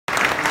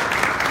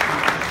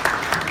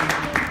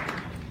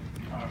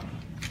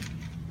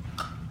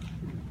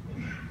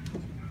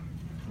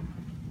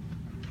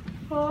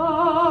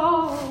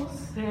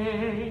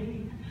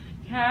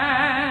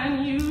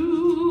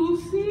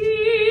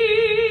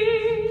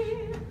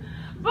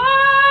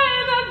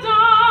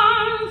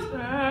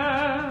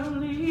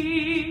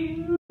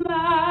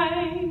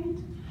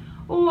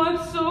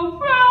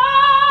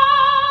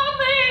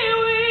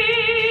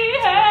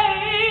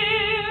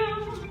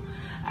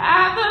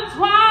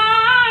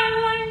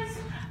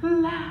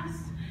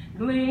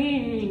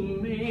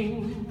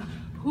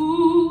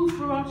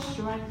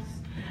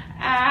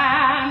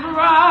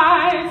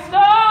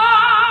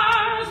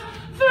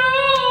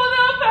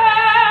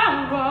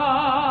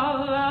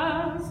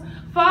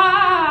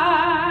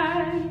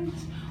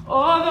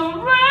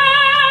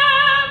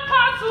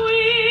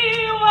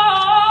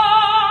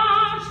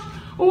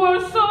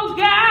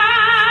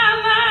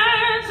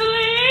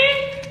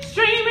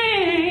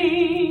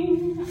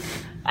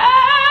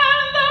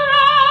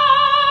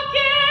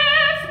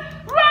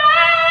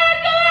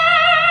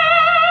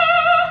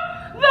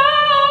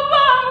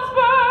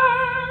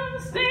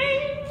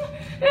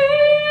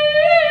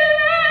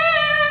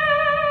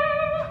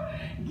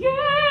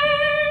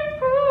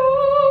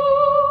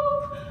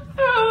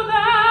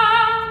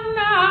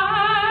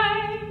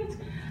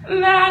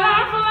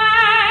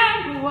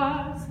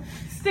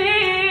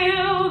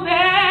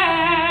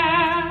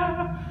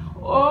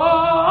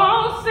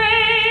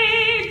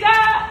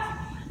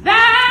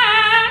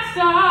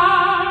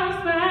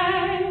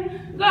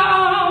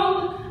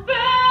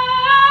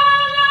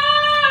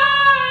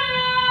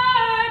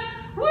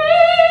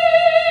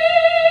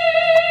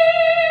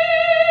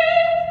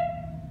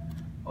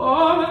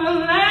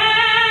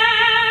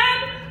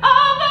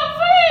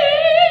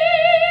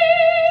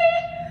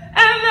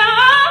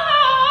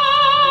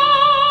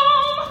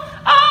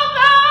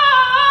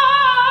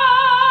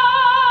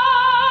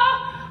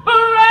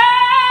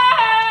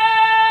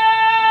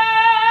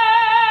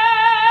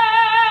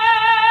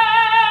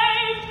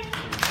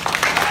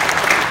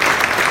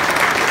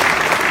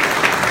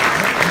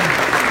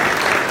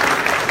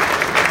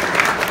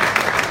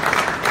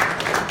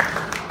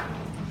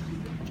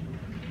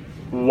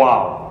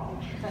Wow.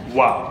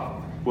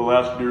 Wow. We'll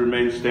ask you to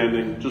remain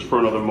standing just for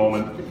another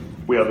moment.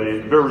 We have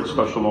a very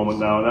special moment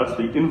now, and that's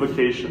the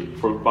invocation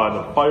by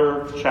the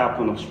fire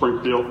chaplain of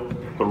Springfield,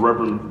 the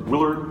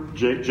Reverend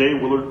J.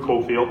 Willard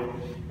Cofield.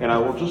 And I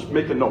will just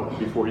make a note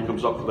before he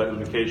comes up for that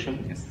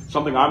invocation.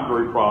 Something I'm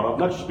very proud of,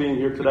 not just being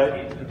here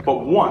today,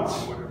 but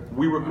once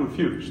we were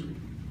confused.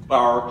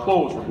 Our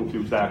clothes were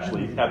confused,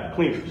 actually, at the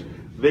cleaners.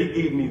 They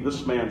gave me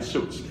this man's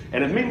suits.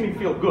 And it made me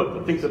feel good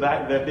to think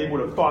that they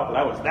would have thought that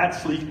I was that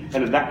sleek and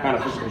in that kind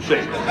of physical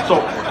shape.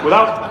 So,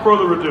 without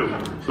further ado,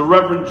 the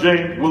Reverend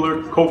J.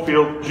 Willard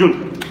Cofield,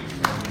 Jr.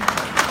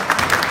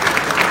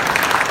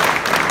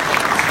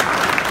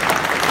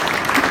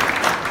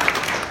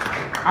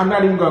 I'm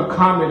not even going to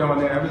comment on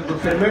that. I'm just going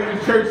to say, let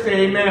the church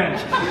say amen.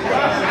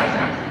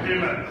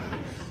 Amen.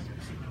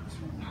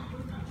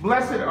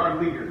 Blessed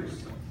are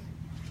leaders.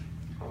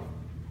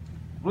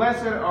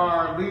 Blessed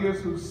are leaders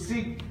who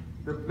seek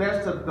the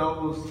best of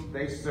those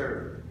they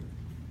serve.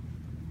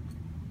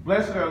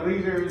 Blessed are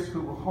leaders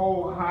who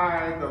hold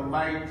high the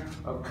light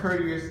of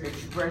courteous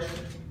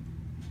expression.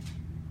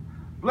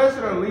 Blessed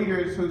are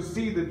leaders who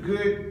see the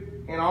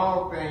good in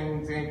all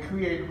things and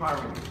create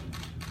harmony.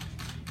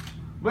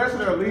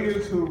 Blessed are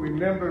leaders who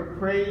remember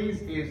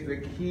praise is the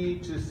key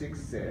to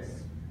success.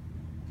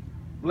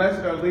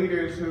 Blessed are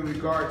leaders who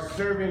regard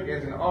serving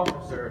as an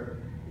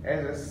officer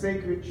as a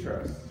sacred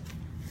trust.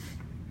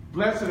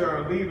 Blessed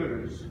are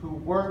leaders who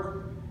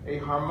work a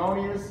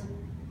harmonious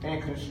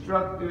and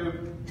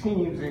constructive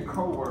teams and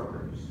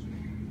co-workers.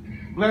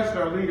 Blessed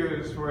are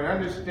leaders for an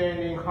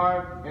understanding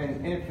heart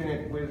and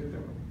infinite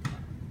wisdom.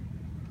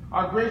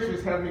 Our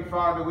gracious Heavenly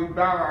Father, we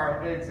bow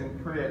our heads in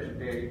prayer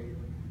today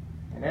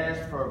and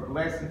ask for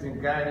blessings and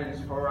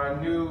guidance for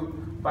our new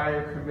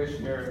Fire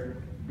Commissioner,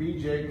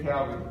 B.J.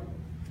 Calvi.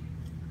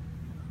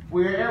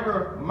 We are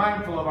ever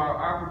mindful of our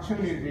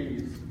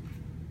opportunities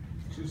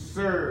to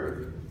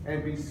serve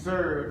and be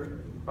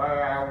served by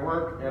our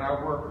work and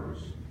our workers.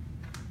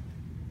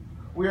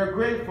 We are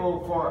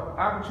grateful for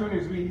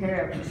opportunities we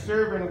have to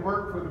serve and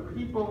work for the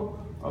people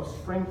of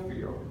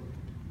Springfield,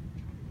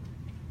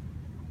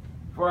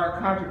 for our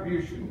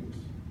contributions,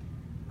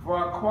 for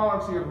our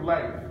quality of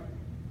life,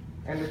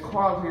 and the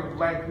quality of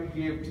life we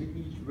give to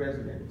each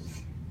resident.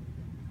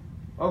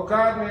 Oh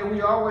God, may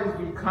we always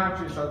be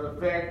conscious of the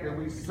fact that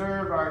we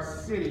serve our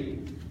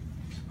city's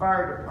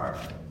fire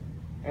department.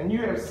 And you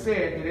have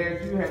said that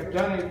as you have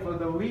done it for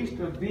the least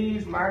of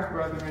these, my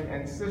brethren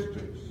and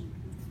sisters,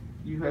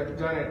 you have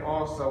done it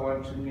also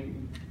unto me.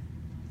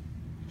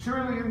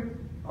 Truly,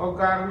 oh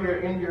God, we are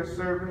in your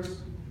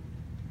service,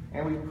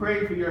 and we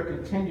pray for your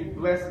continued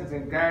blessings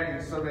and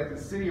guidance so that the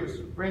city of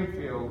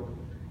Springfield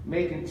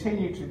may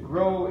continue to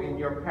grow in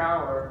your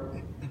power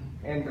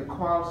and the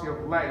quality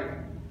of life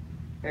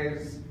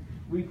as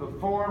we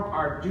perform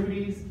our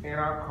duties and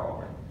our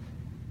calling.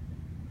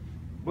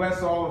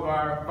 Bless all of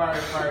our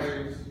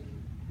firefighters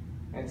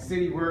and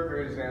city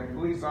workers and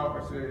police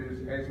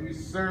officers as we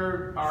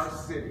serve our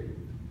city.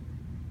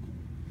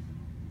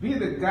 Be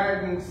the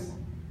guidance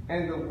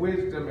and the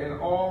wisdom in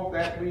all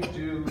that we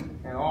do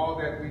and all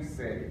that we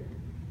say.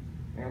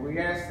 And we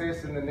ask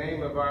this in the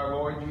name of our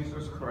Lord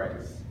Jesus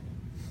Christ.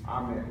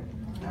 Amen.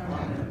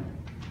 Amen.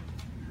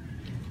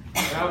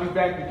 And I'll be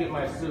back to get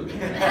my suit.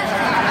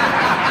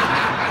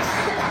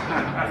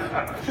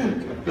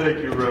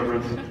 Thank you,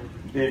 Reverend.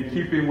 In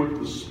keeping with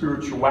the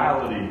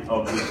spirituality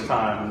of this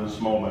time and this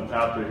moment,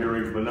 after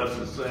hearing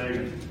Vanessa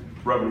sing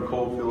Reverend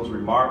Cofield's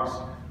remarks,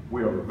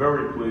 we are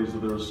very pleased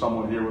that there is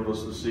someone here with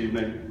us this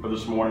evening, or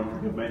this morning,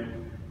 forgive me,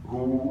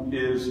 who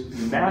is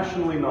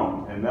nationally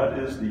known, and that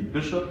is the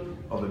Bishop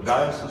of the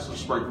Diocese of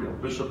Springfield,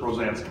 Bishop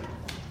Rosansky.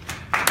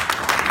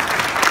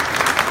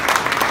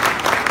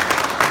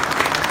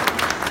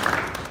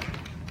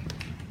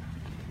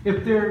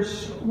 If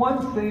there's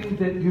one thing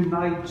that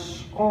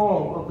unites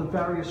all of the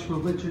various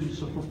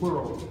religions of the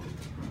world,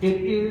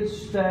 it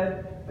is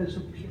that as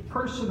a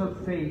person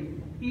of faith,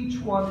 each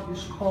one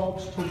is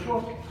called to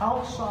look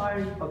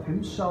outside of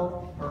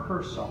himself or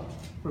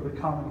herself for the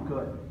common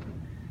good.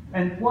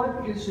 And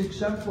what is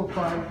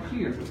exemplified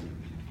here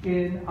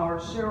in our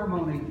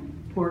ceremony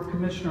for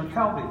Commissioner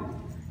Calvi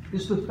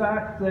is the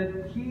fact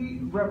that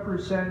he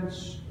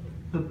represents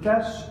the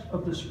best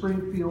of the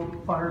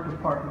Springfield Fire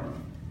Department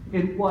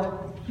in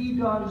what he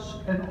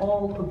does and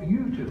all of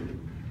you do,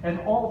 and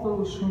all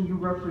those whom you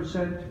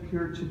represent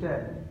here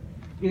today,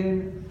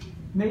 in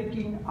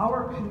making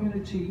our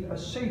community a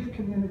safe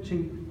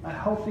community, a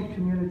healthy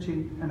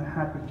community, and a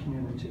happy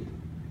community.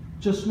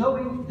 Just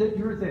knowing that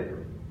you're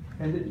there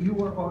and that you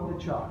are on the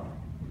job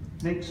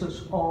makes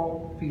us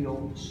all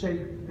feel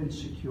safe and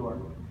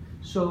secure.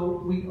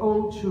 So we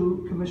owe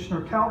to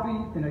Commissioner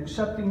Calvi in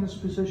accepting this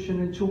position,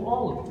 and to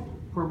all of you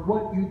for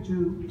what you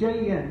do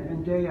day in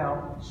and day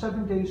out,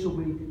 7 days a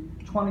week,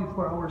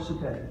 24 hours a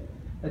day.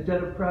 A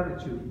debt of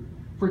gratitude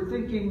for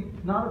thinking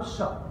not of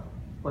self,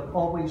 but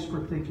always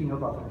for thinking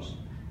of others.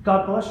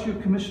 God bless you,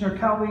 Commissioner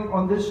Calvi,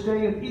 on this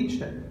day and each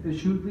day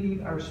as you lead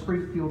our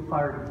Springfield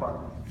Fire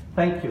Department.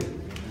 Thank you.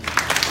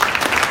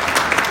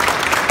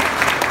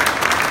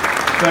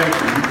 Thank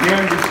you. You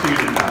can be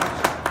seated now.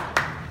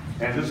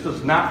 And this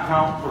does not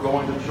count for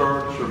going to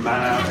church or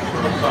mass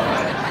or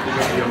Sunday,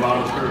 because of the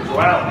amount of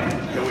spirituality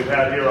that we've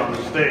had here on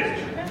the stage.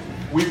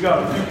 We've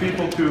got a few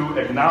people to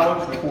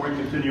acknowledge before we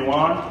continue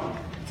on.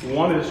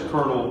 One is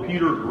Colonel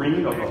Peter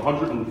Green of the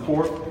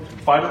 104th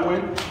Fighter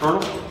Wing.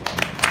 Colonel.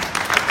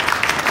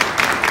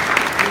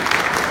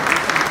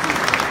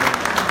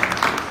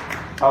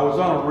 I was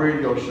on a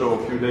radio show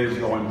a few days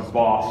ago in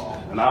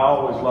Boston, and I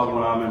always love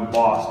when I'm in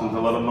Boston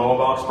to let them know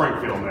about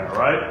Springfield there,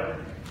 right?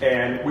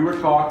 And we were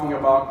talking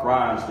about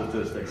crime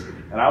statistics,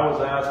 and I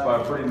was asked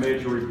by a pretty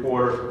major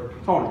reporter,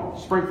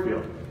 Tony,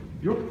 Springfield,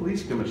 you're a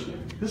police commissioner.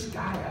 This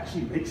guy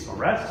actually makes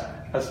arrests?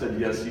 I said,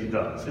 yes, he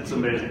does. It's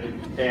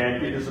amazing.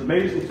 And it is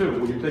amazing,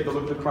 too, when you take a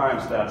look at the crime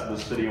stats of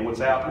the city and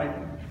what's happening.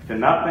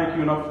 Cannot thank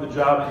you enough for the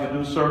job that you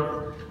do,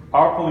 sir.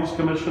 Our police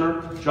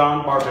commissioner,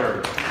 John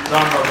Barberi.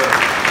 John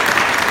Barberi.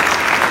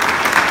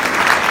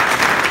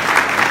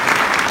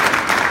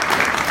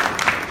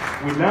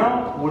 We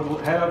now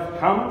would have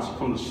comments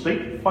from the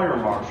State Fire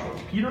Marshal,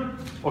 Peter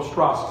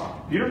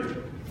Ostrowski.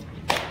 Peter?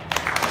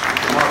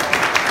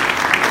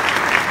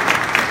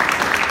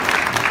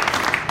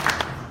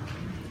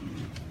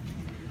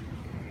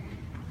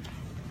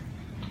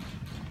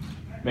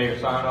 Mayor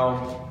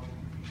Sarno,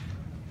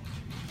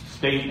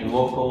 state and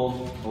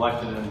local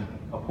elected and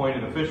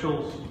appointed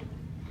officials,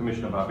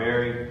 Commissioner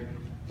Barberi,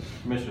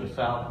 Commissioner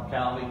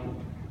Calvi,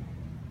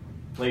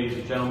 ladies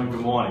and gentlemen,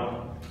 good morning.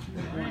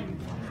 Good morning.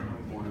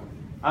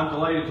 I'm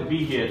delighted to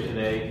be here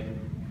today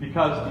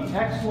because the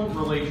excellent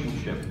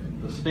relationship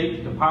the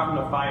State Department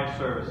of Fire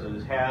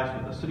Services has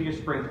with the City of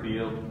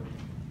Springfield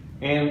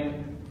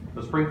and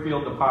the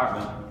Springfield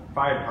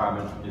Fire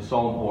Department is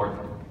so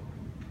important.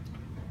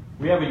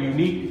 We have a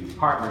unique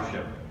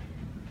partnership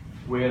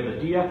where the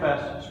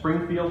DFS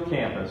Springfield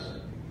campus,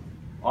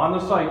 on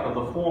the site of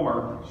the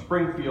former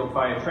Springfield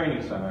Fire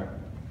Training Center,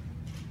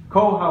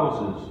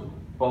 co-houses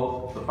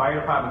both the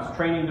Fire Department's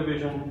training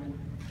division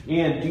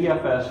and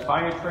DFS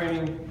fire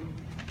training,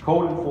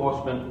 code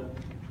enforcement,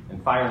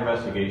 and fire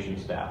investigation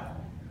staff.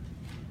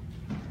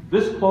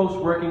 This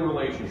close working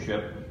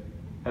relationship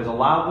has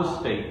allowed the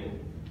state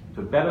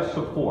to better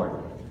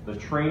support the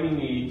training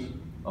needs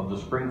of the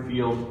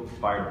Springfield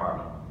Fire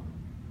Department.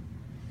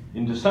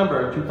 In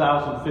December of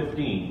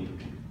 2015,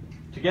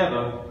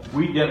 together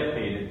we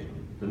dedicated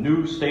the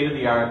new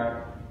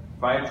state-of-the-art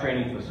fire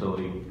training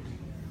facility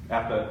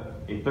after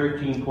a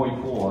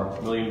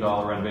 $13.4 million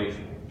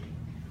renovation.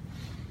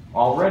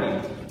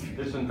 Already,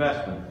 this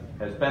investment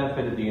has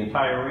benefited the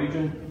entire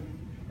region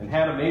and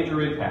had a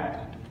major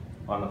impact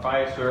on the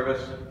fire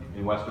service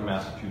in Western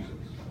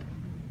Massachusetts.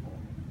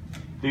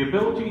 The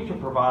ability to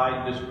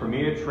provide this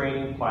premier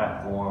training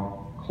platform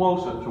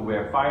closer to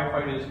where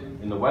firefighters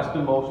in the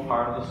westernmost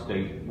part of the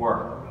state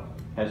work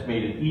has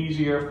made it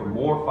easier for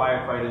more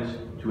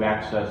firefighters to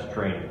access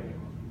training.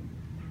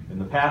 In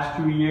the past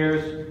 2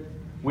 years,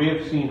 we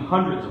have seen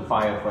hundreds of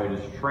firefighters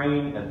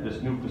train at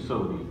this new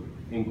facility,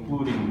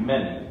 including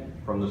many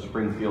from the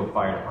Springfield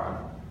Fire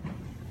Department,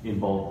 in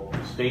both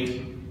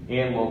state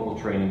and local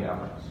training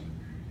efforts.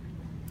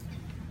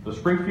 The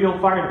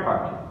Springfield Fire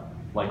Department,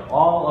 like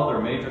all other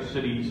major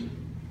cities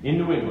in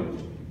New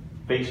England,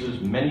 faces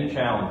many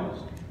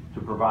challenges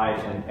to provide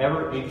an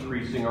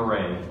ever-increasing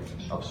array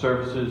of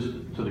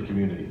services to the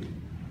community.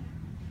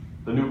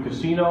 The new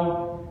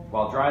casino,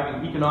 while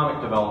driving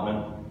economic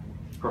development,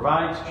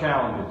 provides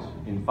challenges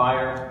in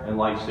fire and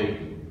life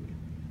safety.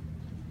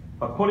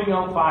 But putting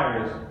out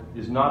fires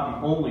is not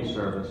the only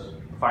service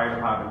the fire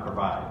department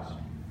provides.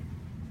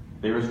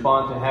 They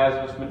respond to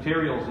hazardous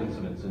materials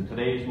incidents in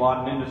today's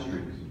modern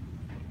industries,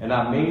 and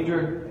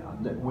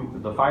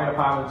the fire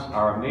departments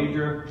are a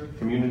major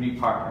community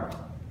partner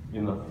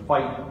in the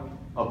fight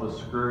of the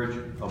scourge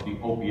of the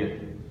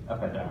opiate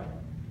epidemic.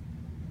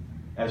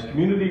 As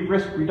community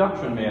risk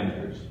reduction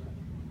managers,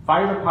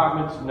 fire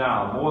departments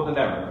now more than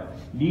ever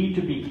need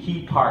to be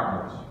key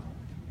partners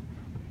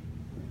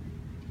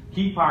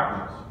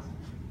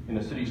in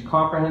the city's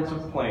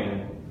comprehensive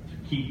plan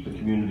to keep the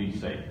community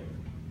safe.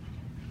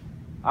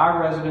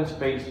 Our residents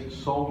face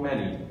so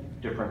many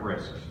different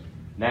risks,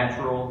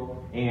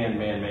 natural and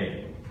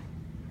man-made,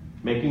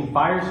 making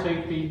fire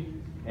safety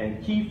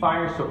and key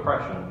fire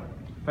suppression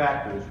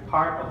factors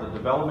part of the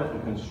development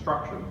and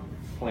construction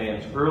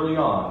plans early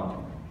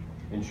on,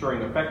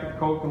 ensuring effective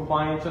code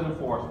compliance and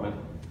enforcement,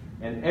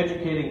 and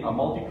educating a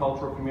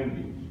multicultural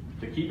community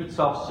to keep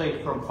itself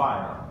safe from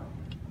fire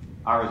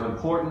are as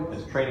important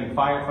as training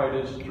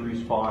firefighters to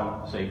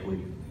respond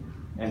safely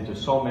and to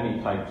so many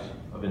types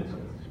of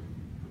incidents.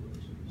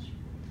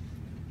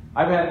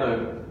 I've had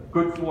the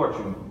good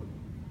fortune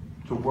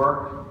to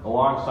work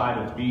alongside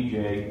of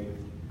BJ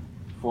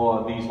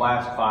for these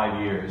last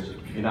 5 years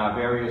in our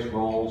various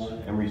roles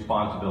and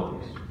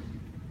responsibilities.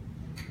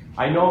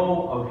 I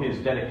know of his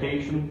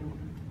dedication,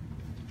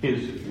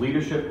 his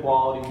leadership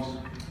qualities,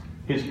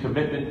 his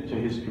commitment to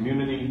his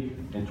community,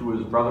 and to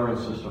his brother and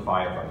sister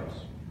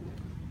firefighters.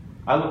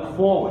 I look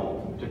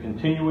forward to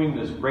continuing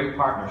this great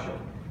partnership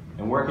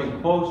and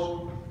working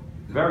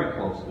very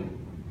closely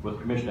with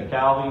Commissioner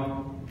Calvi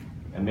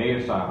and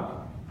Mayor Simon.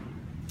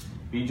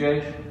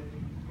 BJ,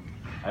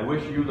 I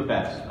wish you the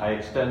best. I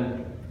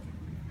extend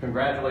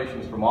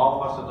congratulations from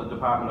all of us at the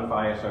Department of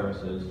Fire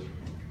Services.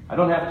 I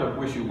don't have to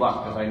wish you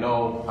luck because I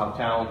know how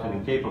talented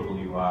and capable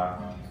you are,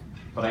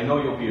 but I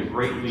know you'll be a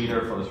great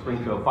leader for the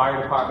Springfield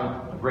Fire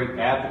Department, a great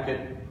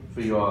advocate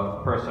for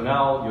your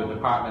personnel, your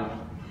department,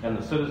 and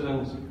the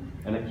citizens,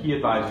 and a key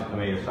advisor to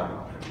Mayor Simon.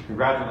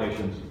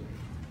 Congratulations.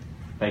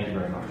 Thank you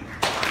very much.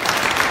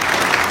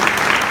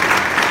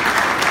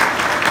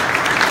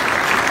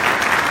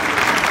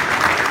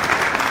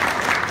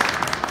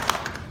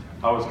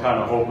 I was kind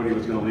of hoping he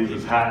was going to leave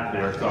his hat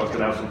there, so I was going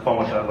to have some fun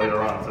with that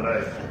later on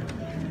today.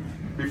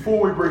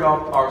 Before we bring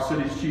up our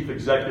city's chief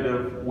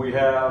executive, we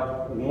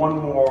have one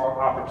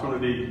more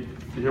opportunity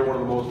to hear one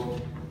of the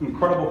most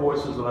incredible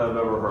voices that I've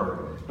ever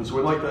heard. And so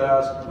we'd like to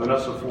ask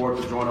Vanessa Ford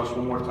to join us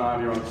one more time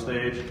here on the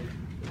stage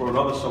for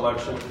another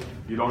selection.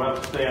 You don't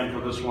have to stand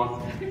for this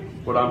one,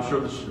 but I'm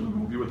sure this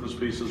will be with this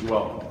piece as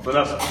well.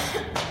 Vanessa.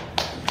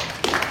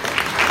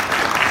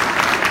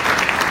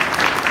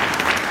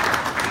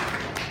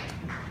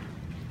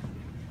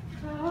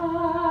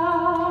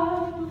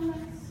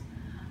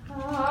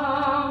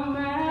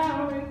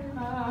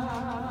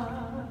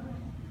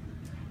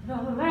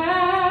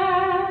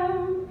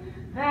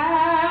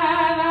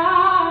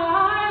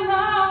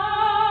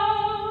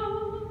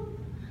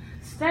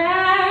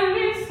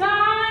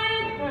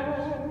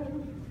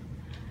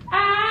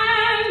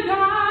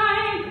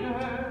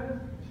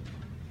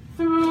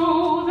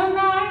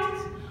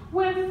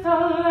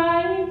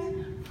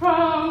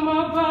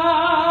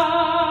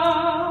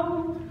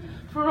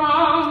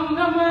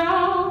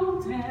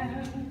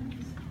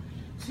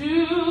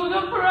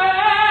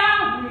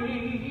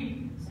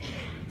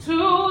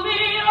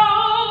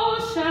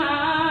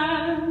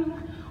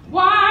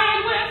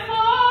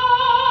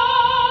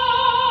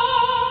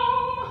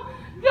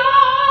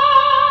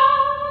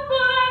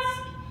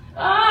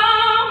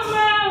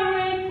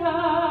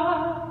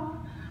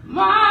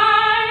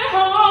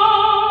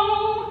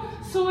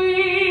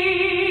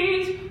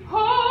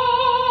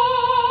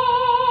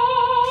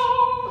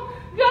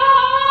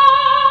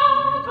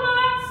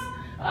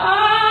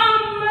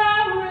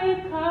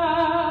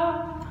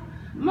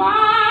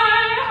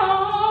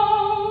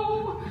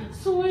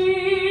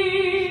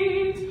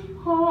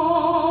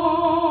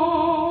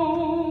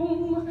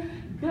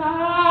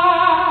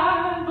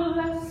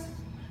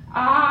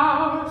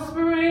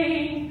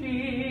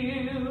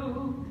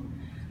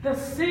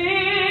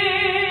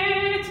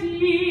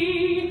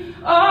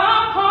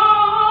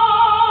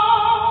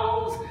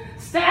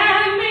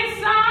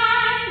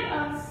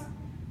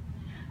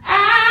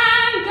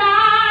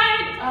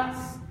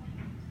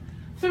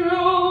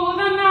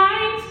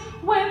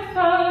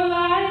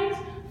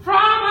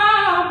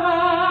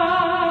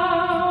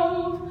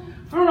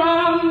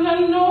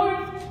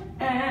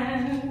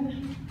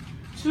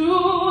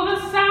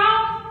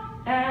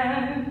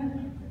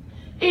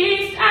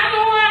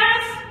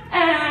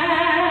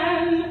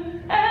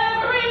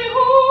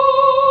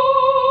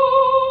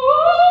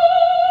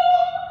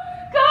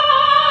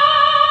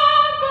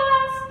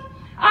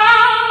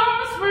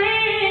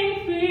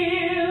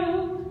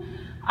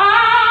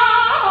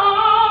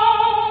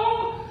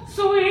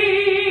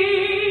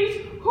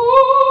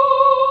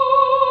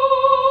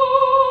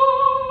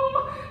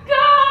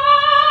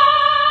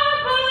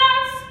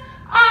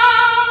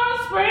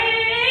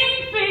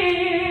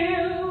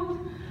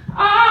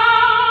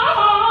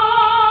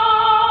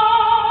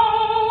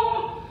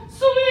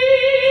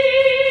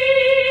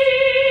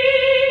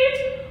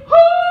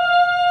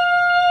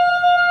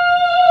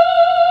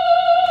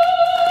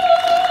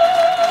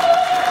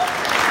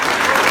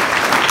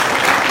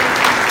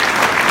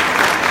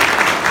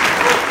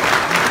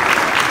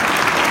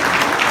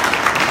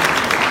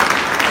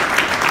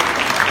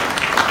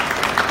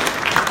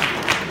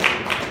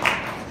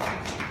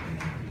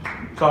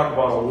 Talk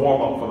about a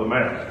warm-up for the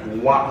mayor.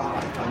 Wow,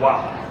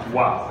 wow,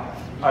 wow.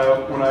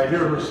 When I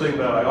hear her sing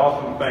that, I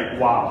often think,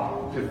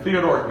 wow, if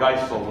Theodore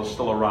Geisel was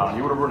still around,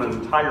 he would have written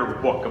an entire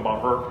book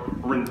about her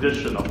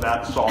rendition of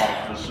that song,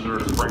 "This is Her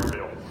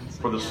Springfield,"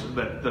 for this,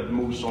 that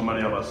moves so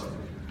many of us.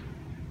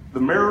 The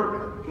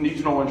mayor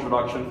needs no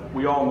introduction.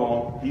 We all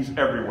know him. He's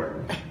everywhere.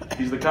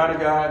 He's the kind of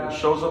guy that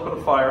shows up at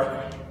a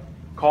fire,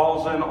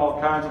 calls in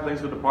all kinds of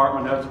things to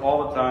department heads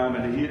all the time,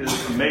 and he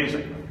is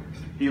amazing.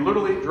 He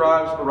literally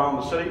drives around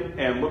the city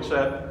and looks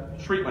at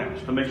street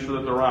lamps to make sure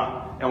that they're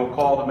on, and will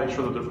call to make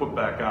sure that they're put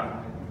back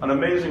on. An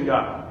amazing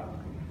guy.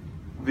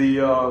 He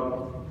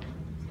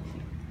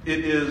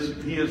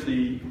is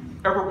the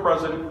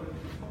ever-present,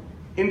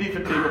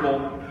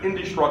 indefatigable,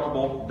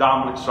 indestructible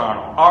Dominic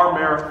Sarno, our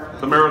mayor,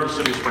 the mayor of the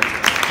city of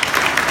Springfield.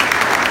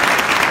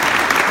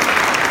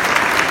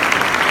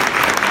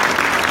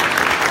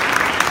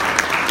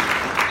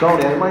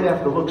 Tony, I might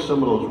have to look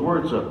some of those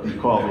words up you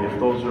call me if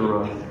those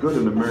are good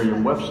in the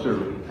Merriam-Webster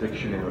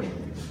dictionary.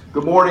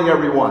 Good morning,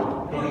 everyone.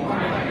 Good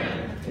morning.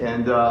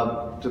 And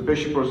to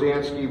Bishop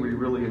Rosansky, we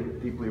really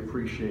deeply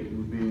appreciate you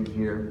being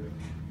here.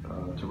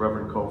 to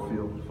Reverend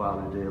Cofield,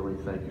 Father Daly,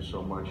 thank you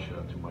so much.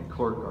 To my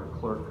clerk, our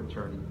clerk,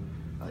 Attorney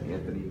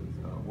Anthony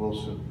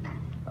Wilson.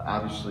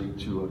 Obviously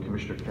to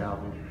Commissioner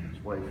Calvi,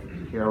 his wife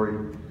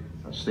Carrie,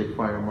 State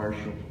Fire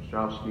Marshal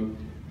Strowski,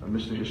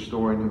 Mr.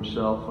 Historian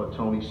himself,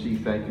 Tony C.,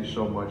 thank you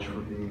so much for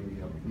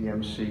being the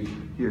MC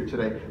here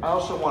today. I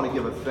also want to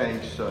give a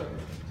thanks to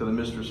the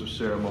Mistress of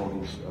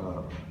Ceremonies,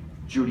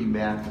 Judy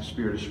Mack, the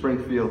Spirit of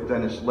Springfield,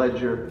 Dennis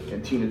Ledger,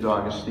 and Tina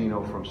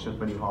D'Agostino from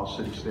Symphony Hall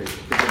City Stage.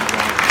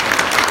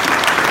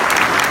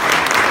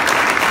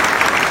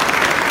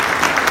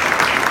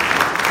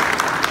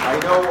 I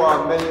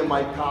know many of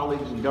my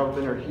colleagues in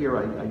government are here.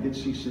 I did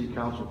see City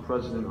Council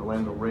President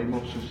Orlando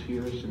Ramos is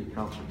here, City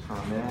Councilor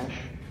Tom Ash,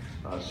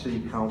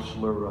 City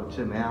Councilor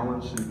Tim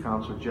Allen, City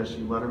Councilor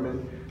Jesse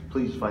Letterman.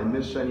 Please, if I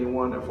miss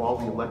anyone, if all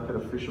the elected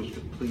officials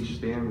could please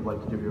stand, we'd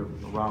like to give you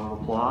a round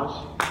of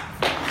applause.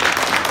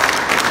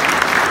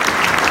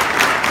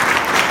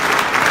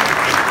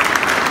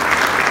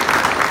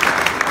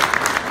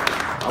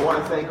 I want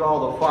to thank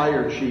all the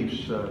fire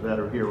chiefs that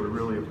are here. We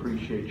really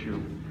appreciate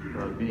you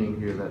being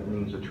here. That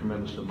means a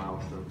tremendous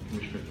amount.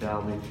 Commissioner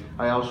Calvi.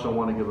 I also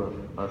want to give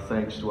a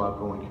thanks to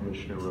outgoing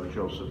Commissioner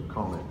Joseph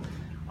Coleman.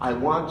 I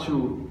want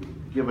to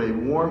give a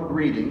warm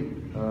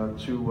greeting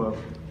to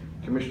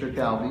Commissioner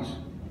Calvi's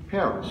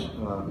parents,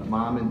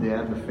 mom and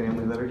dad, the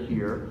family that are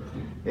here.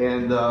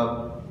 And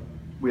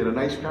we had a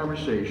nice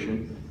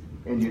conversation,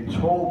 and you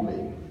told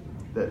me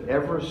that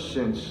ever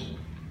since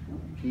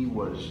he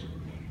was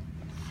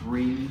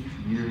 3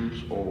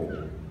 years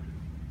old,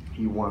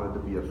 he wanted to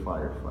be a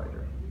firefighter.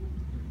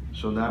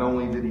 So not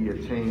only did he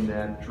attain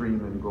that dream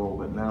and goal,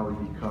 but now he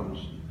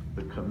becomes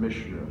the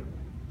commissioner,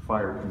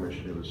 fire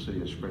commissioner of the city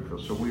of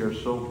Springfield. So we are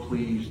so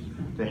pleased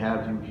to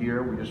have you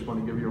here. We just want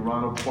to give you a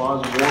round of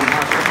applause and warm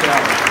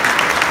hospitality.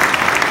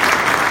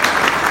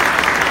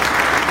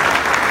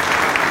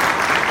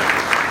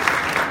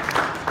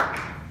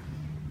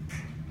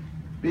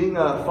 Being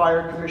a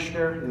fire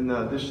commissioner in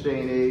this day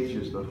and age,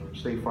 as the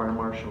State Fire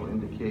Marshal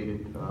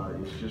indicated,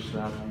 is just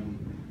not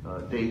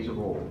the days of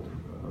old.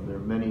 There are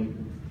many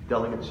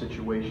delicate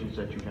situations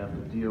that you have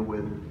to deal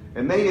with.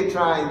 And many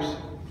times,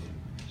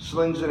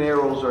 slings and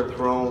arrows are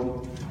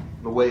thrown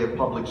the way of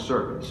public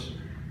servants.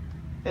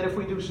 And if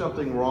we do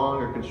something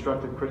wrong or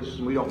constructive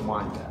criticism, we don't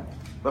mind that.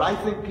 But I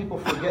think people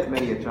forget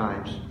many a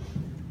times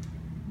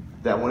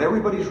that when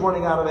everybody's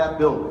running out of that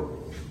building,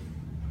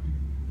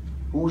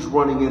 who's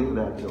running into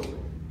that building?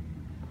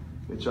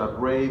 It's our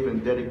brave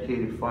and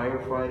dedicated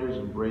firefighters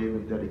and brave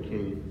and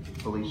dedicated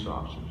police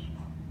officers.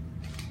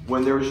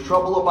 When there is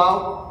trouble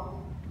about,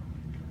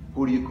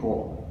 who do you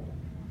call?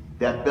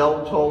 That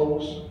bell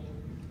tolls,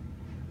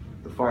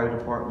 the fire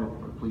department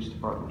or police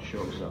department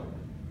shows up.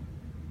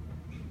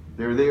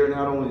 They're there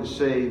not only to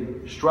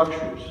save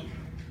structures,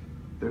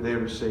 they're there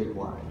to save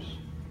lives.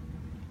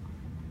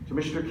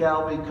 Commissioner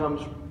Calvi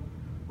comes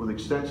with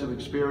extensive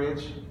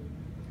experience,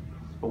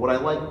 but what I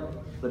like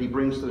that he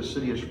brings to the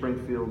city of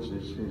Springfield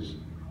is his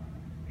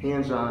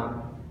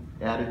hands-on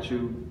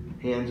attitude,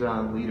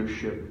 hands-on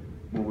leadership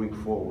moving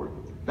forward.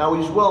 Now,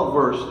 he's well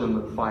versed in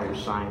the fire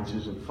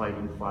sciences and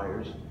fighting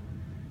fires,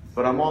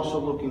 but I'm also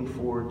looking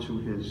forward to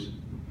his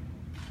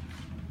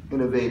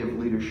innovative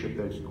leadership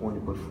that he's going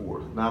to put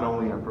forth, not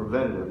only on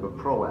preventative, but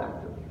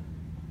proactive.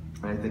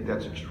 And I think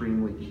that's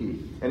extremely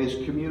key. And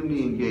his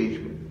community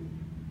engagement.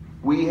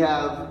 We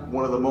have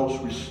one of the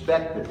most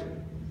respected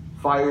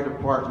fire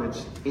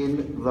departments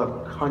in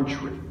the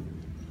country.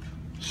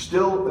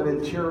 Still an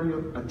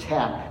interior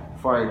attack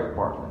fire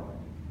department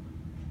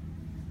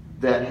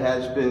that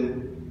has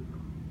been,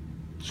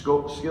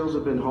 skills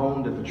have been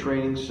honed at the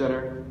training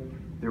center,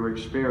 their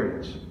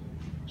experience.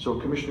 So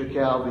Commissioner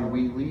Calvi,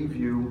 we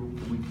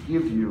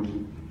give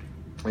you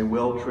a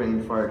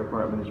well-trained fire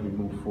department as we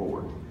move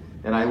forward.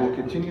 And I will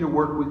continue to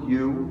work with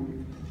you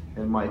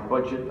and my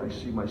budget. I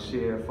see my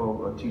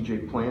CFO,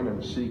 TJ Plant,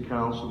 and the City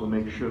Council to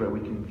make sure that we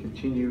can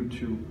continue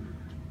to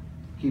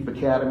keep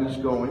academies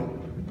going,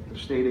 the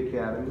State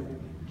Academy,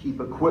 keep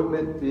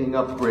equipment being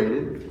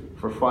upgraded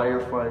for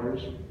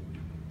firefighters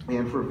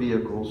and for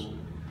vehicles,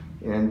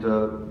 and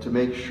to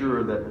make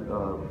sure that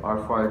our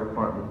fire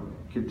department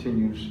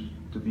continues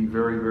to be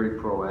very, very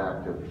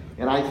proactive.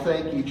 And I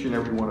thank each and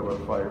every one of our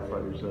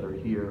firefighters that are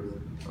here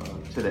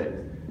today.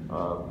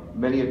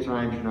 Many a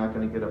times you're not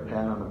going to get a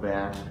pat on the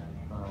back.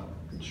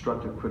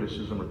 Constructive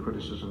criticism or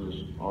criticism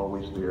is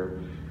always there.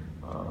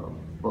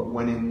 But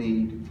when in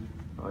need,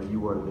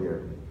 you are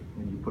there.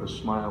 And you put a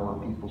smile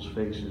on people's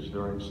faces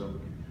during some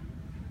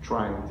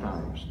trying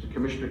times. To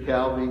Commissioner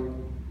Calvi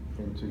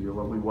and to your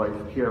lovely wife,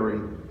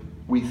 Carrie,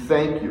 we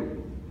thank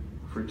you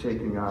for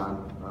taking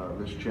on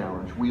this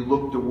challenge. We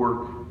look to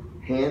work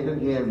hand in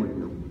hand with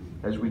you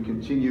as we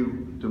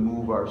continue to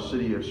move our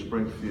city of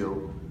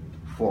Springfield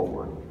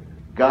forward.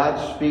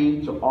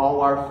 Godspeed to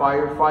all our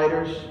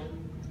firefighters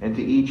and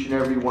to each and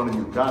every one of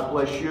you. God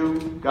bless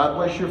you, God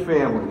bless your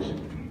families,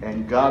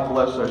 and God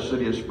bless our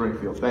city of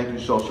Springfield. Thank you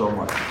so, so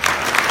much.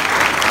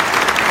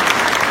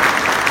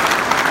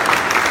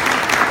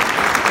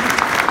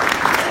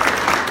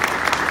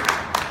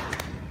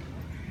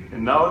 And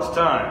And now it's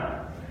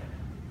time.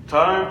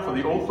 Time for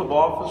the oath of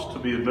office to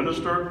be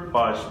administered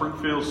by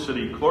Springfield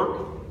City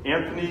Clerk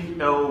Anthony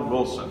L.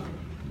 Wilson.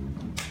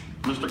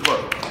 Mr.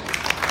 Clerk.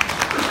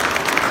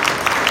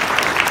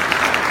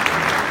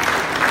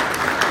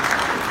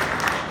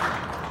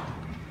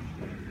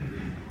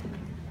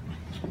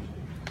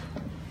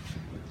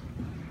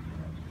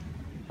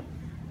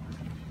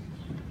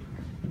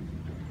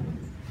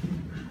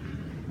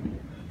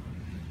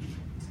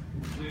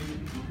 Please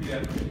repeat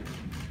after me.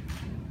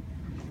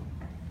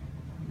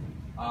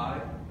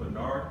 I,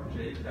 Bernard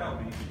J.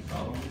 Calvi, do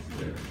solemnly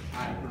swear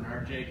I,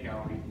 Bernard J.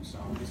 Calvi, do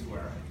solemnly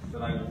swear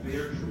that I will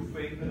bear true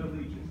faith and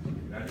allegiance to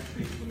the United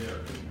States of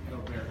America that I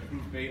will bear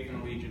true faith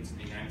and allegiance to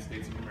the United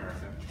States of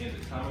America and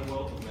the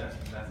Commonwealth of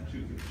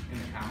Massachusetts,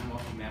 and the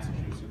Commonwealth of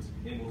Massachusetts,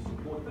 and will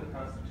support the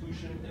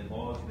Constitution and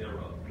laws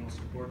thereof, and will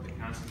support the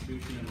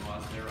Constitution and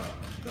laws thereof,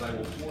 that I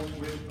will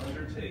forthwith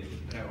undertake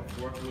that I will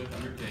forthwith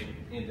undertake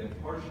and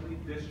impartially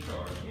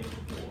discharge and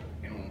perform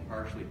and will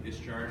impartially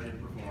discharge and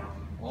perform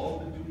all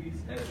the duties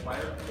as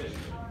Fire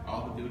Commissioner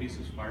all the duties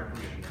as Fire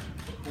Commissioner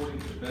according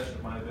to the best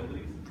of my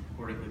abilities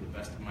according to the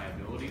best of my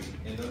abilities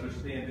and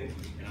understanding,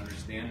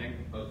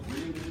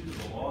 agreeably to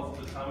the laws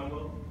of the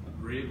Commonwealth,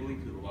 agreeably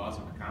to the laws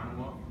of the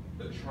Commonwealth,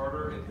 the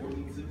Charter and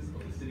ordinances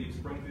of the City of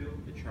Springfield,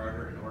 the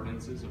Charter and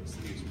ordinances of the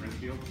City of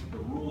Springfield, the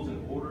rules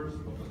and orders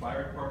of the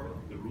Fire Department,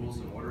 the rules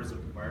and orders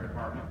of the Fire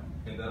Department,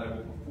 and that I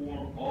will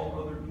perform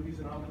all other duties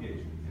and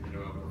obligations and that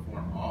I will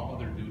perform all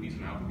other duties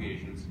and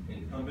obligations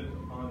incumbent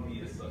upon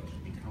me as such.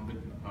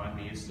 incumbent upon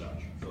me as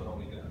such. So help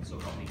me God. So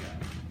help me God.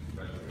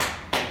 Congratulations.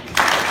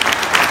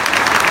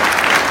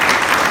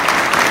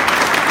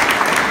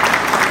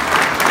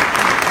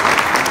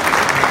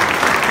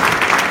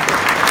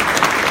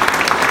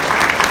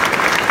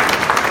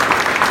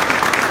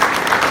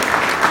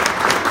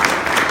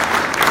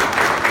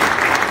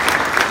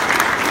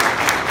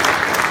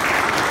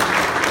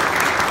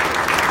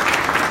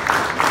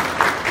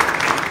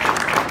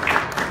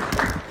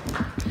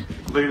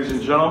 Ladies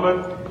and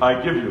gentlemen, I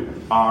give you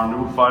our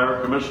new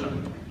Fire Commissioner.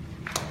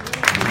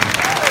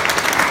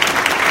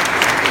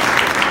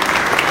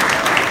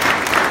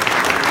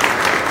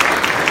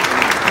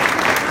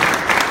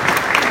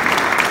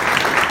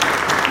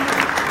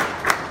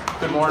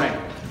 Good morning.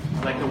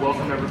 I'd like to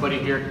welcome everybody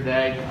here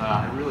today.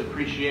 I really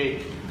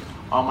appreciate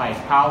all my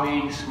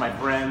colleagues, my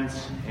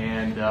friends,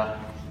 and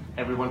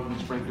everyone from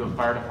the Springfield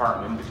Fire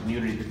Department and the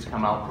community that's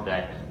come out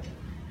today.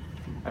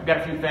 I've got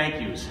a few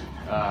thank yous.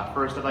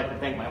 First, I'd like to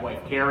thank my wife,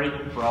 Carrie,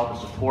 for all the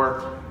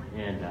support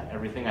and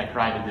everything I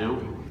try to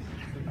do.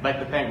 I'd like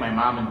to thank my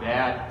mom and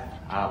dad.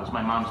 It was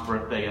my mom's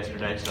birthday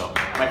yesterday, so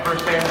my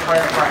first day in the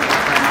fire department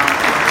was my mom's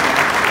birthday.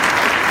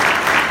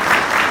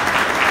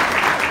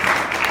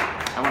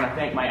 I want to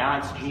thank my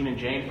aunts, Jean and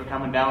Jane, for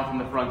coming down from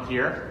the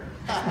frontier.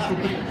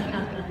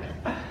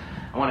 I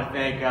want to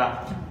thank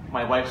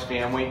my wife's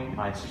family,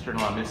 my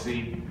sister-in-law,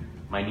 Missy,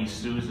 my niece,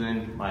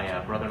 Susan, my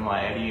brother-in-law,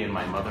 Eddie, and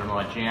my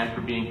mother-in-law, Jan,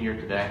 for being here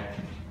today.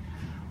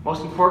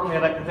 Most importantly,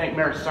 I'd like to thank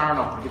Mayor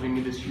Sarno for giving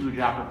me this huge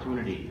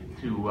opportunity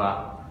to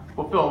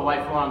fulfill a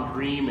lifelong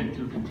dream and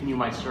to continue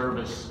my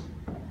service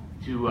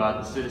to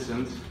the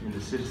citizens and the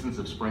citizens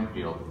of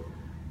Springfield.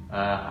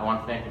 I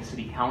want to thank the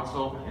City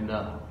Council and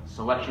the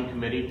Selection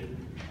Committee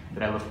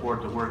that I look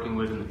forward to working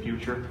with in the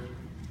future.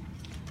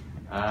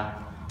 I'd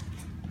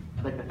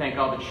like to thank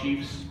all the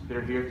chiefs that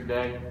are here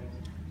today,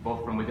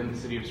 both from within the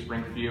City of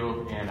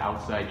Springfield and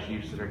outside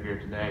chiefs that are here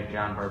today.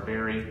 John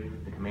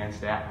Barberi, the command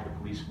staff of the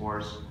police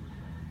force.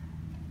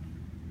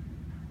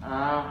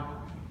 I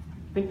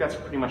think that's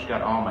pretty much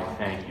got all my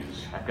thank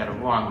yous. I've got a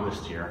long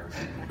list here.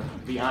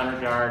 The Honor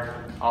Guard,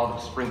 all the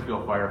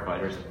Springfield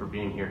firefighters for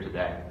being here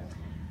today.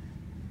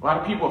 A lot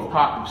of people have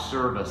talked of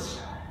service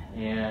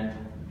and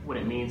what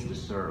it means to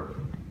serve.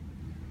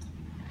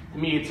 To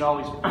me, it's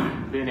always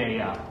been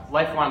a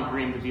lifelong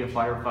dream to be a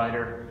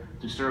firefighter,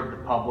 to serve the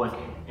public,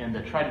 and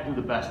to try to do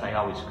the best I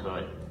always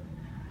could.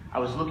 I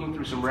was looking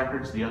through some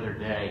records the other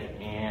day,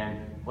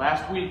 and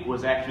last week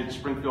was actually the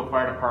Springfield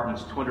Fire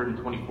Department's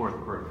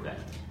 224th birthday.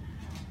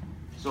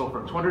 So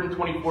for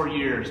 224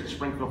 years, the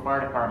Springfield Fire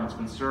Department's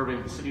been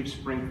serving the city of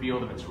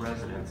Springfield and its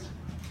residents,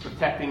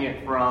 protecting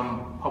it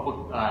from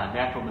public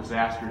natural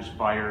disasters,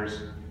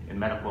 fires, and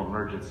medical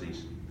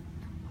emergencies.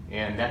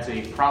 And that's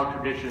a proud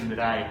tradition that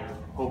I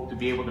hope to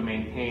be able to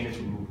maintain as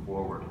we move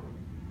forward.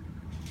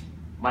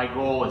 My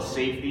goal is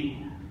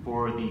safety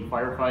for the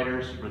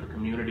firefighters, for the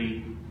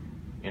community,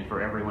 and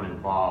for everyone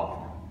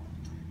involved.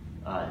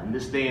 In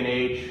this day and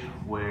age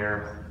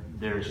where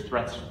there's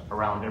threats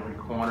around every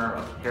corner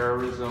of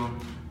terrorism,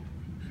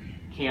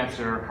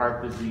 cancer,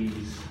 heart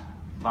disease,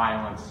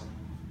 violence,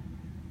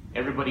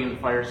 everybody in the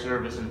fire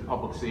service and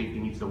public safety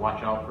needs to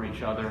watch out for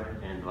each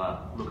other and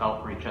look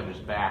out for each other's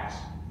backs.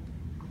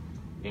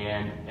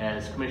 And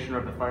as Commissioner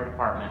of the Fire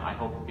Department, I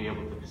hope to be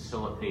able to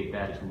facilitate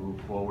that as we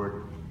move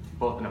forward,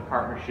 both in a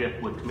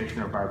partnership with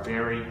Commissioner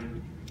Barberi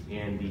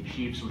and the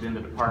chiefs within the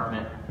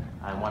department.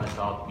 I want us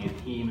all to be a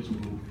team as we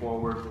move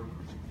forward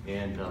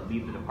and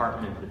lead the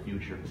department into the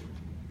future.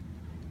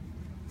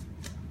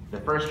 The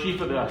first chief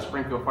of the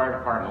Springfield Fire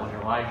Department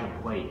was Elijah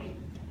Blake.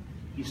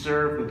 He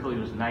served until he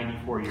was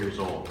 94 years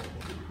old.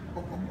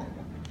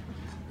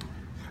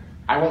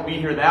 I won't be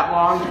here that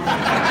long,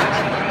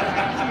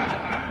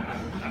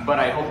 but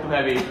I hope to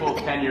have a full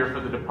tenure for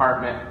the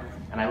department,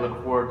 and I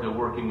look forward to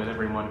working with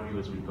every one of you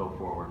as we go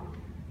forward.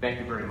 Thank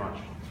you very much.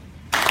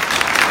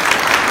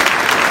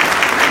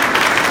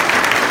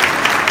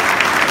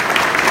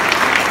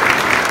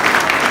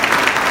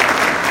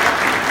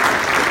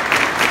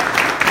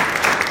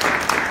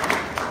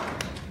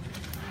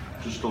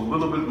 Just a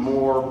little bit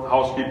more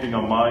housekeeping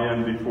on my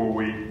end before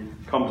we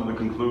come to the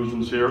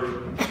conclusions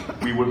here.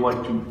 We would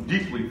like to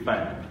deeply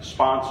thank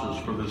sponsors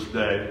for this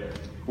day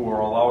who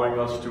are allowing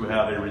us to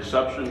have a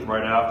reception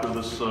right after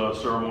this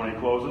ceremony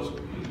closes.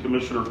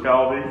 Commissioner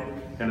Calvi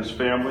and his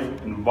family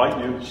invite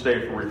you to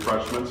stay for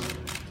refreshments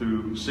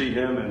to see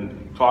him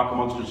and talk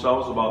amongst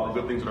yourselves about the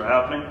good things that are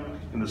happening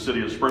in the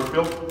city of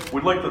Springfield.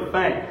 We'd like to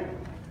thank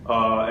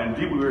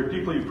we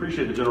deeply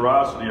appreciate the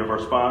generosity of our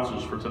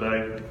sponsors for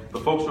today, the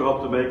folks who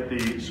helped to make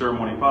the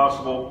ceremony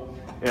possible,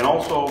 and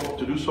also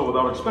to do so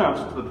without expense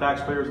to the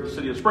taxpayers of the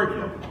city of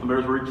Springfield. The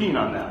mayor's very keen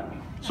on that.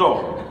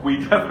 So we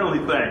definitely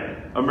thank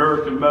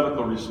American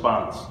Medical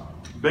Response,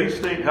 Bay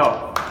State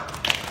Health.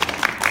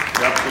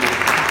 Absolutely.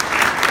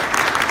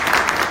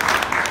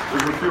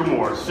 There's a few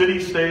more. City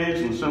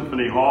Stage and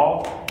Symphony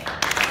Hall,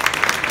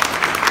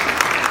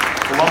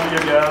 Columbia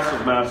Gas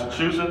of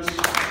Massachusetts,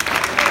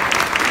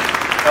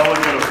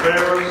 Elegant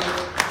Affairs,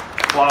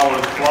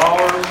 Flowers,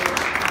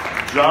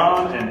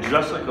 John and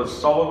Jessica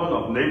Sullivan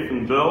of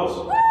Nathan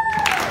Bills,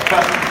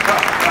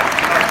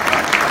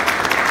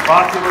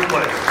 Popular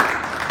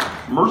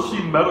Place,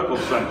 Mercy Medical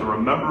Center, a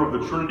member of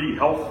the Trinity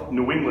Health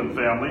New England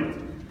family,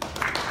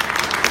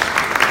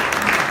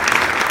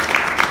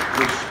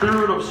 the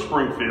Spirit of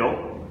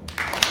Springfield,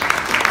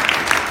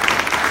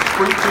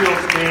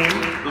 Springfield's team,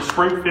 the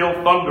Springfield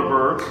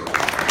Thunderbirds,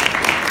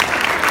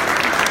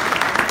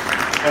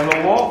 and the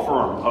law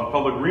firm of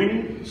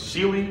Pellegrini,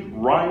 Seeley,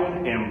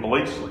 Ryan, and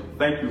Blakesley.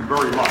 Thank you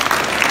very much.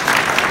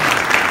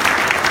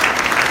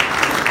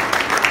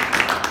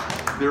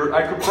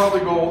 I could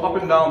probably go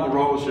up and down the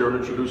rows here and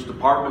introduce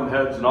department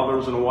heads and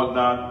others and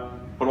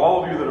whatnot, but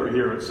all of you that are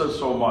here, it says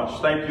so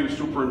much. Thank you,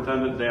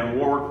 Superintendent Dan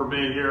Warwick, for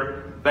being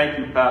here. Thank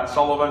you, Pat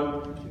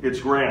Sullivan. It's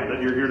grand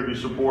that you're here to be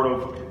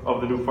supportive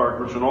of the new fire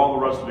commission and all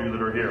the rest of you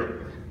that are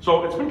here.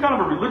 So it's been kind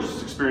of a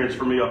religious experience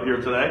for me up here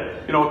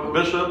today, you know, with the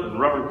bishop and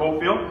Reverend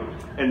Cofield.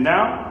 And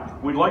now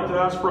we'd like to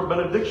ask for a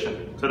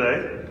benediction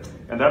today,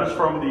 and that is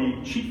from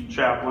the chief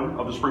chaplain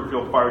of the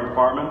Springfield Fire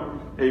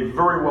Department, a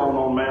very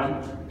well-known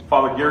man,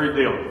 Father Gary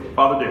Daly.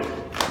 Father Daly.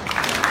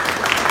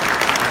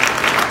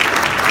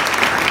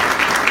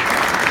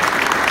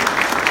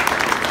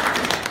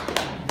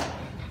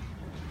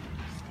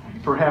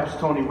 Perhaps,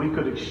 Tony, we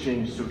could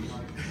exchange suits.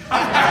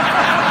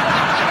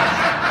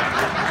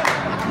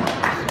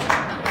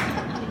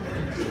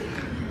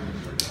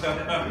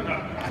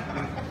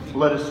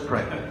 Let us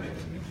pray.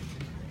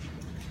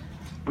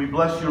 We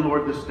bless you,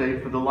 Lord, this day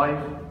for the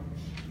life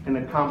and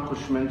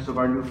accomplishments of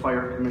our new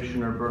fire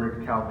commissioner,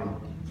 Bernard Calvi,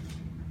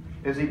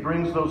 as he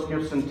brings those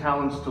gifts and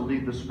talents to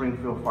lead the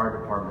Springfield Fire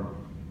Department.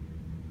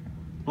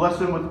 Bless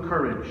him with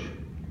courage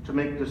to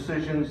make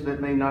decisions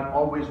that may not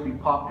always be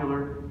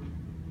popular,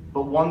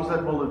 but ones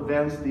that will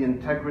advance the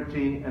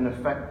integrity and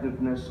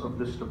effectiveness of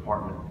this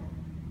department.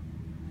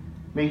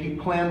 May he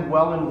plan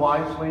well and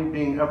wisely,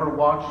 being ever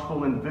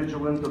watchful and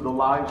vigilant of the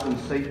lives and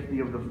safety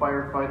of the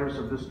firefighters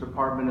of this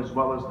department as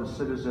well as the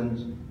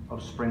citizens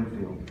of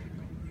Springfield.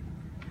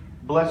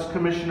 Bless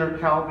Commissioner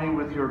Calvi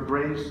with your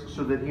grace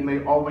so that he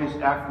may always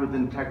act with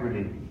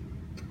integrity.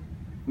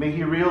 May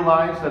he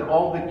realize that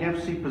all the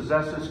gifts he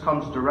possesses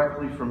comes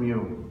directly from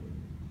you.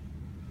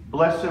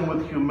 Bless him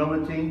with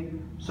humility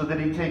so that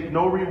he take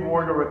no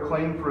reward or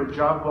acclaim for a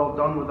job well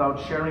done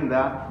without sharing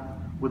that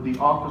with the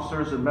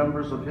officers and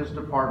members of his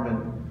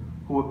department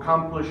who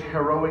accomplish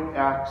heroic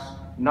acts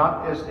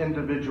not as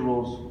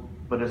individuals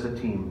but as a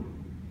team.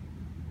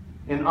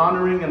 In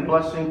honoring and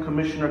blessing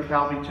Commissioner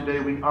Calvi today,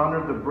 we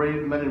honor the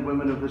brave men and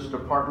women of this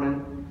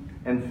department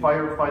and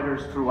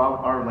firefighters throughout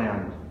our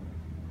land.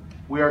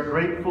 We are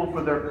grateful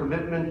for their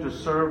commitment to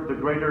serve the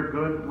greater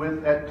good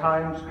with, at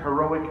times,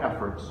 heroic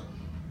efforts.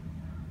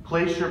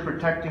 Place your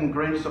protecting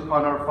grace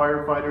upon our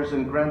firefighters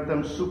and grant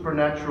them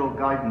supernatural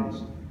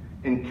guidance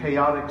in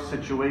chaotic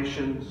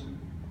situations.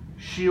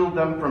 Shield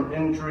them from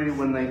injury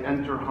when they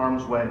enter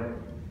harm's way.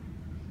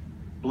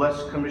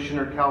 Bless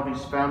Commissioner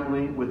Calvi's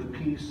family with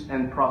peace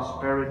and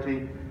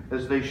prosperity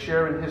as they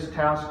share in his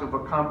task of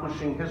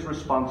accomplishing his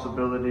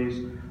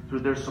responsibilities through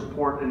their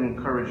support and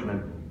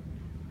encouragement.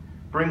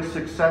 Bring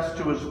success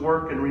to his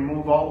work and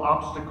remove all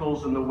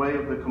obstacles in the way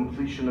of the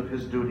completion of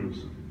his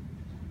duties.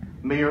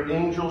 May your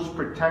angels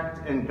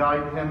protect and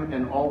guide him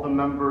and all the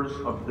members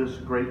of this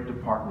great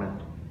department.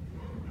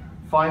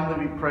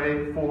 Finally, we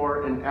pray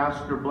for and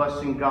ask your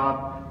blessing,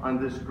 God, on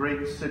this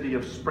great city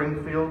of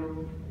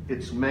Springfield,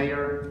 its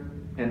mayor,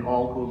 and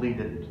all who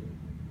lead it.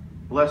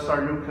 Bless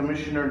our new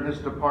commissioner and his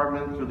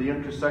department through the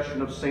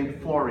intercession of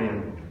St.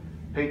 Florian,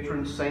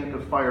 patron saint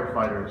of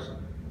firefighters,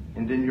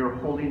 and in your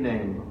holy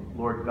name,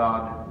 Lord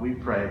God, we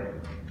pray.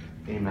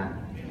 Amen.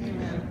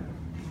 Amen.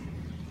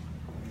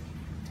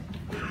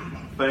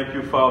 Thank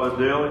you, Father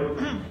Daly,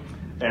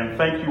 and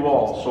thank you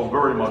all so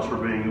very much for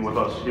being with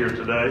us here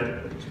today.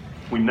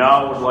 We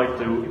now would like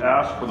to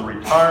ask for the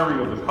retiring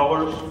of the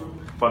colors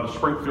by the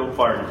Springfield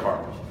Fire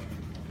Department.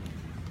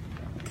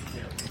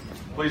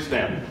 Please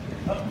stand.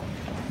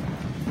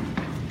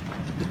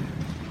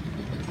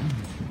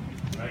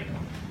 Right,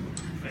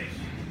 face,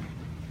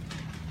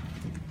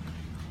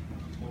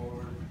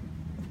 forward,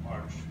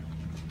 march.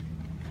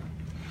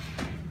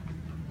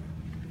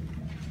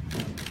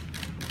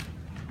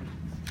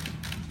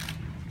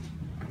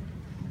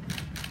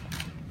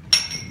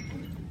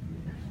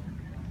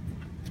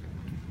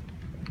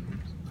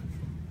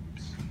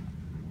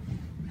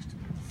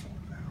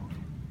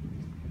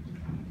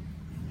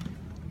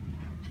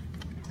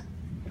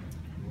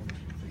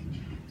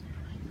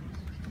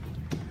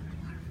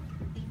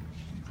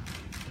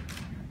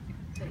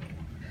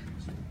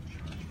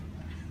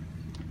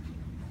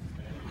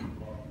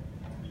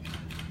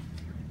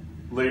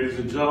 Ladies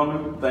and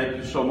gentlemen, thank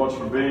you so much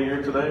for being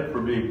here today, for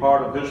being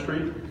part of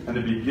history and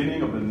the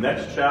beginning of the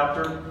next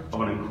chapter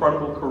of an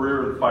incredible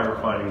career in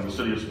firefighting in the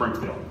city of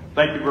Springfield.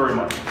 Thank you very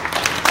much.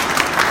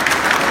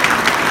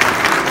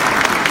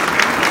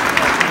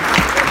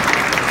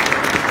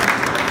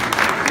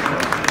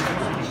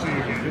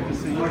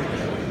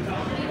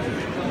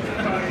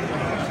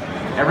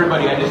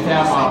 Everybody, I just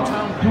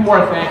have two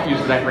more thank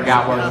yous that I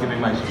forgot when I was giving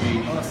my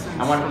speech.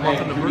 I want to thank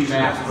Judy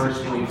Mass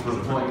personally for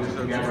pulling this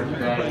together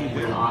today. She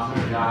did an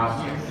awesome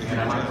job. And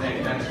I want to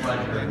thank Ben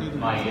Sledger,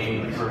 my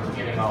aide, for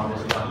getting all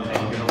this done today.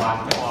 He did a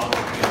lot to all this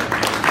together.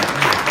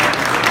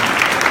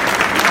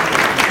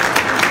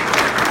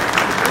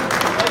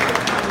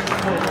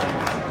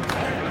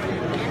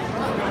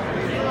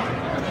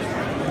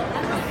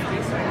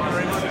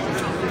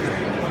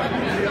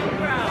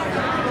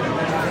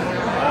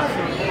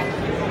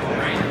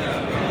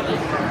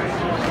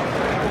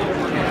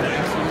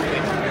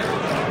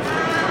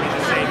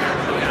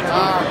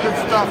 Good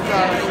stuff,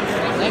 guys.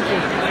 Thank you.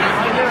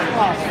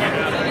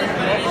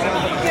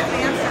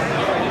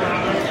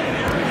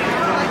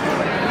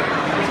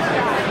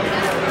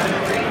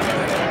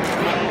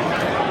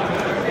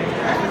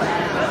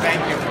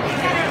 Thank you.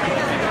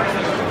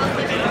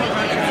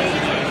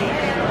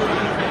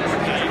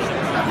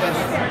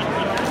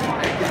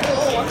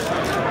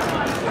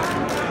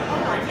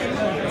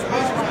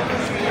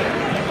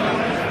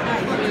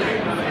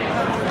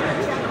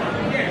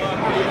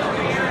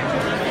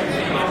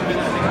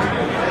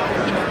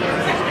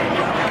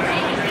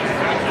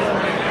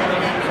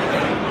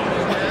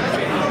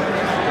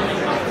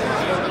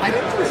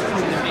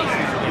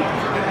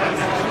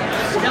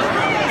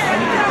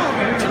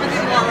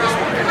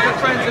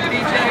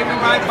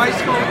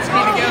 Bicycle and ski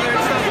together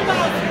and stuff.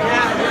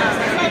 Yeah.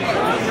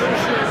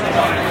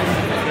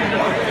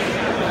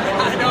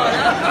 I know.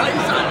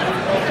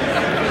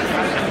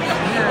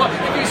 Well,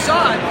 if you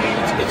saw it,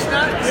 it's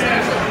not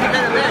kind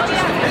of matches.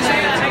 What we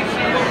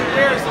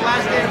wear is the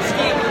last day of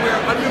skiing. We wear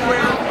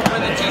underwear.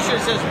 When the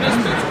t-shirt says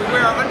Misfits, we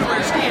wear our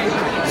underwear skiing.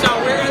 So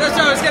that's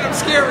why I was getting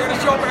scared. We're going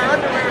to show up in our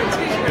underwear and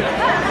t-shirt.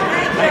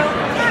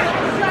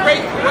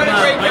 Great. What a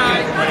great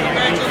guy.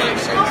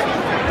 Congratulations.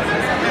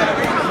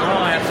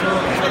 Oh,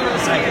 absolutely.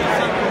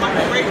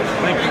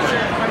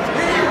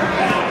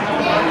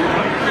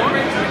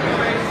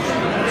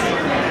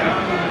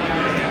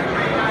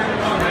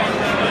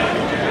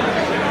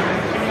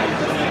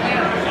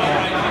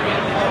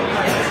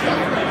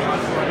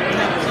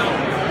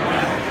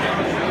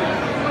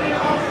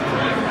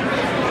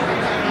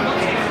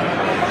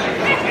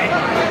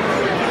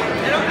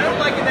 I don't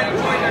like it that he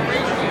joined our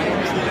race team.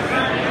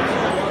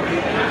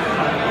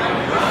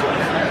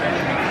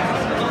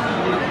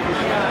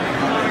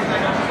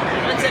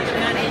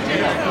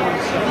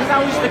 He's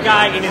always the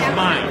guy in his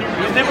mind.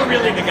 He's never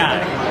really the guy.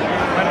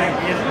 But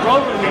his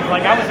role with me,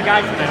 like I was the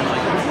guy for them.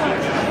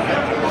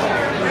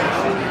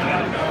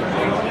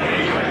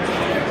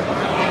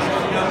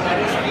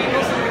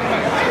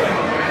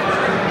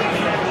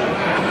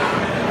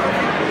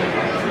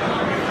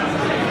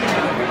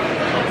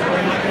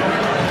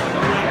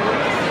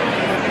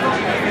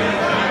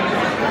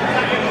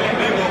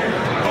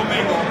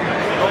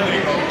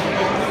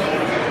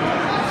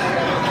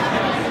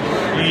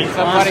 What's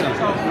up, buddy?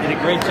 Did a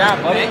great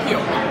job, buddy. Thank you.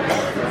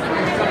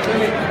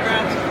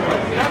 Congrats.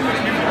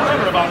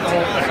 About the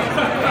whole thing.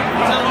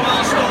 Tell them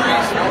all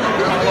stories.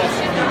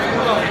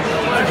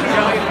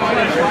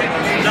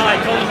 No, I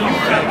told him you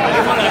felt.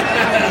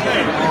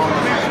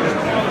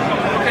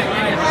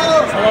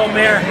 Hello,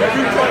 Mayor.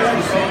 Every time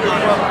you see your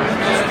brother,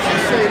 you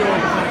say to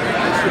him,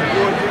 I said,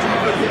 boy, did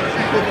you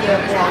hit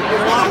that ball?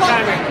 What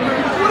about there?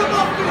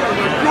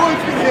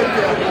 George can hit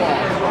that ball.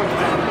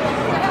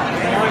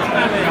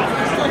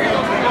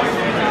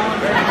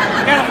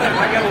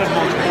 I got a little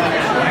more.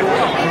 I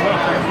will.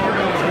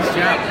 Nice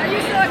job.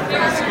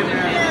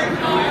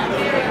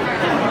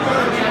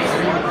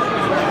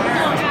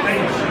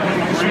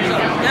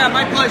 Yeah,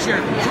 my pleasure.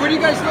 So where do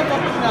you guys live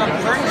up in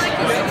Venice?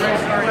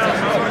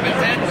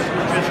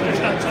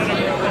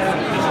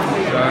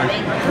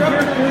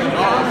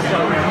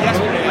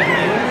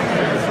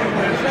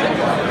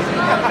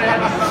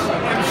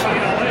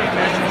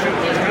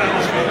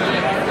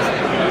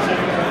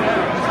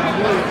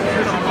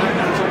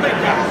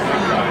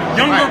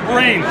 Younger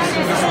brains. This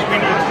is what we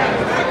need.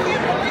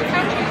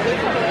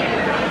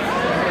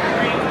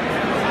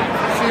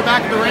 See you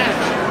back at the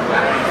ranch.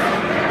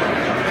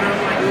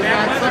 We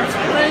got some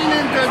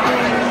training to do.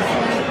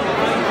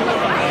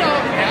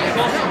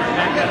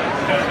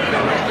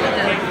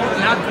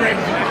 Not great.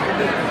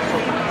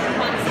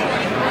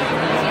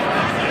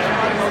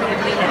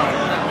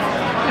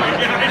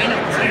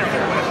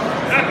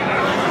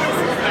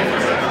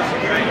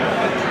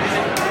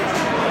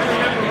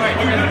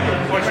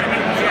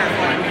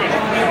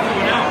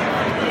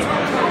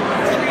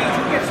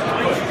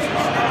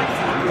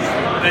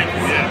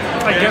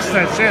 I guess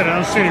that's it. I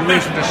don't see any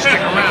reason to stick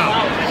around.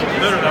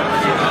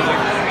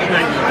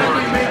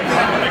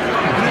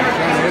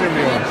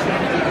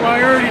 Well,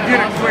 I already did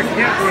a quick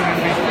hit with him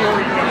before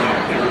he got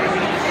out there.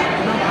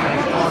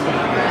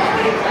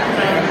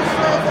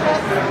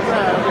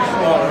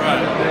 All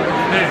right.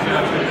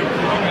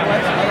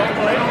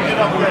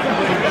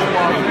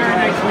 Very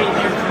nice meeting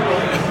you.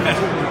 I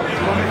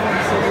love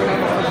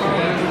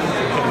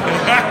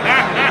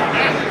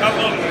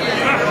it.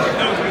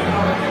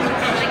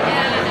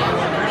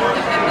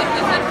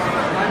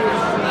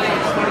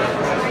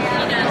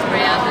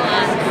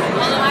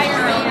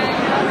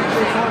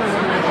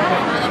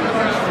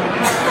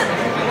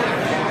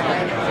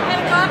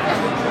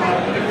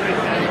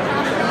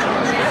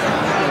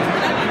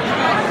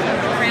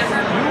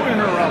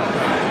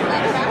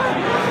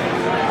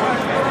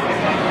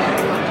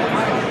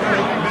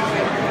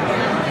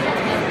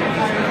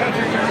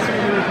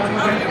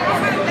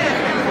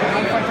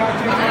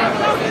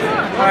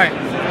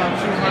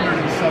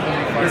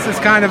 This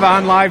is kind of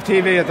on live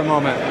TV at the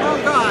moment. Oh,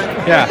 God.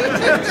 Yeah.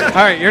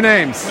 All right, your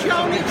names.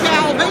 Joni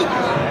Calvi.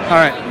 All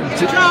right.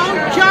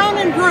 John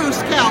and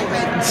Bruce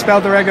Calvi.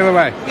 Spelled the regular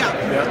way.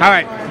 Yeah. All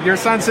right. Your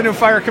son's the new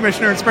fire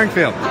commissioner in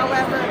Springfield.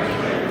 However,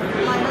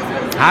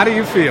 how do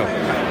you feel?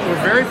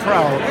 We're very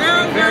proud.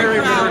 Very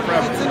proud.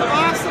 It's an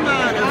awesome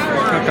honor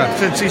for him.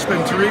 Since he's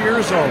been 3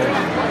 years old.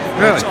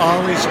 Really? That's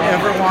all he's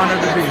ever wanted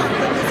to be.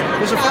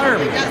 Was a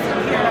fireman.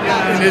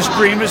 And his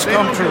dream has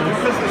come true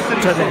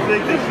today.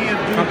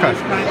 Okay.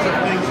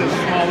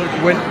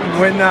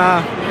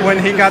 When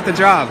he got the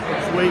job,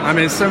 I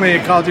mean, assuming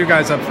he called you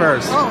guys up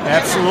first. Oh,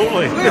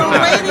 absolutely. We were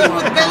waiting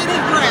with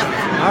bated breath.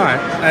 All right.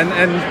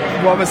 And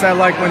what was that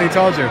like when he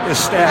told you?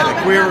 Ecstatic.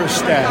 We were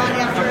ecstatic.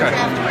 Okay.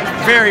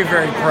 Very,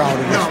 very proud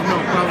of him.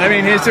 I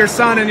mean, he's your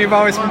son, and you've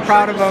always been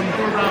proud of him.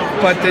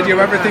 But did you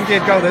ever think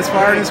he'd go this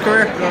far in his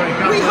career?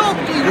 We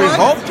hoped he would. We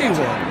hoped he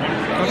would.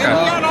 Okay. And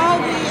he had all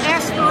the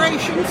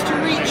aspirations to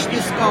reach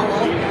this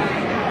goal.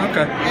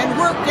 Okay. And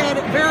worked at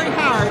it very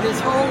hard his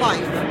whole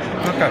life.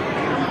 Okay.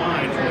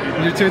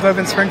 You two live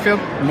in Springfield?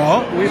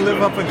 No, we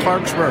live up in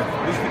Clarksburg.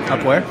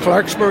 Up where?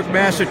 Clarksburg,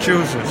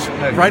 Massachusetts.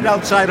 Right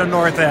outside of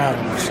North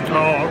Adams.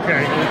 Oh,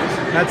 okay.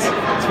 That's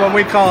what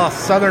we call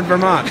southern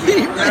Vermont.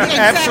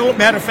 Absolute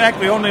matter of fact,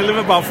 we only live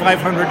about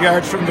 500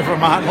 yards from the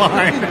Vermont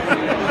line.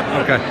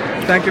 Okay.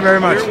 Thank you very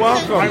much. You're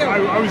welcome.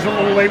 I was a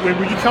little late. Would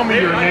you tell me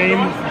your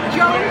name?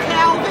 Joan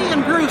Calvi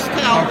and Bruce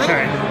Calvi.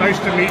 Okay. Nice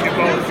to meet you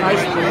both.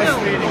 Nice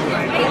meeting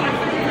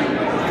you.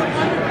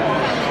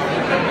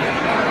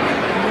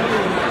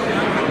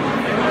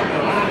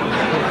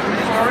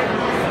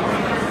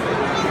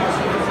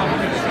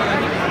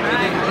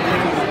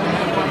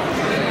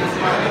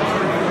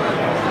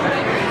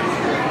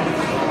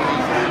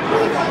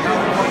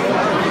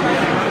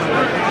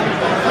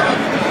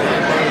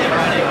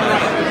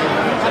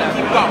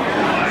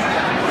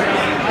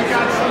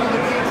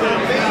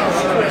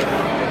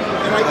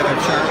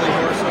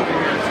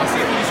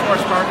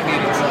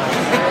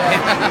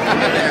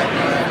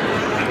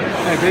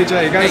 Hey,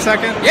 BJ, you got a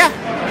second? Yeah.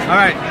 All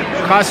right.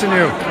 Caution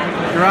you.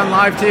 You're on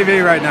live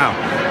TV right now.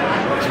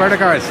 Swear to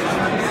cars.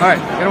 All right.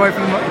 Get away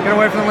from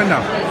the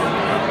window.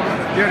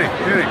 Beauty.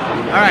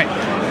 All right.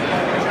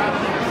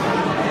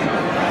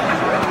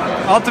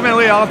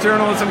 Ultimately, all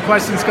journalism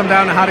questions come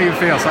down to how do you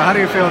feel. So how do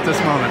you feel at this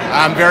moment?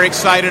 I'm very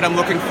excited. I'm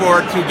looking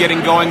forward to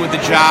getting going with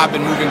the job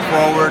and moving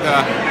forward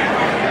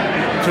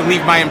to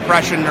leave my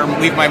impression or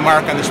leave my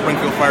mark on the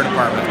Springfield Fire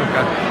Department.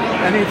 Okay.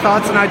 Any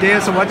thoughts and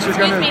ideas of what you're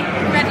going to...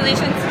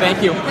 Congratulations.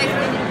 Thank you.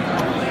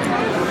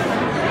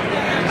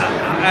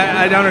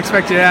 I don't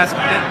expect you to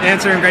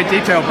answer in great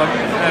detail, but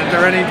are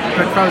there any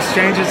proposed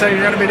changes that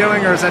you're going to be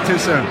doing, or is that too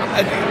soon?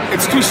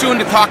 It's too soon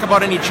to talk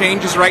about any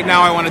changes right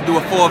now. I want to do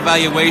a full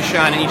evaluation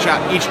on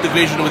each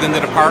division within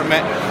the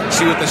department,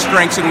 see what the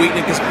strengths and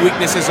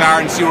weaknesses are,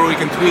 and see where we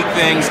can tweak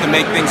things to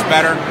make things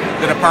better.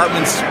 The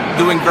department's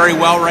doing very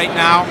well right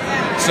now,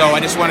 so I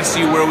just want to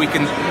see where we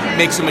can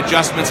make some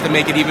adjustments to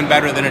make it even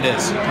better than it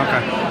is.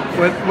 Okay.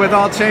 With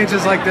all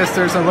changes like this,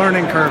 there's a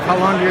learning curve. How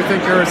long do you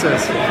think yours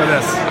is for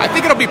this? I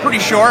think it'll be pretty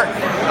short.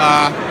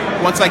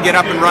 Once I get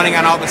up and running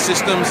on all the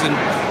systems and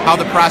how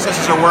the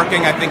processes are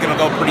working, I think it'll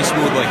go pretty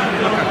smoothly.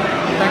 Okay.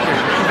 Thank you.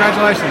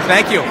 Congratulations.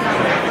 Thank you.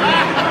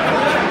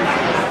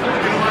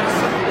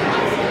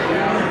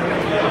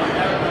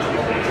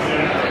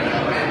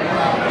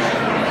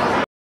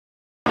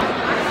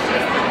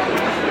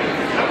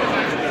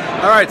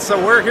 All right, so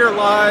we're here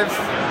live.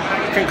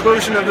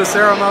 Conclusion of the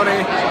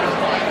ceremony.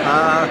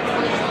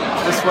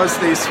 This was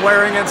the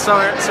swearing-in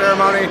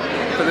ceremony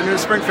for the new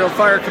Springfield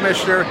Fire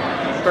Commissioner,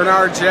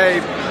 Bernard J.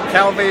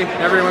 Calvi.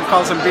 Everyone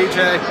calls him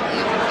BJ.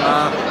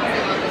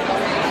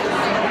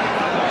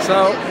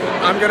 So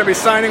I'm going to be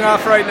signing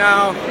off right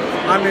now.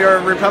 I'm your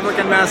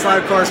Republican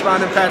MassLive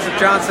correspondent, Patrick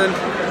Johnson.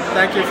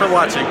 Thank you for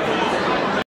watching.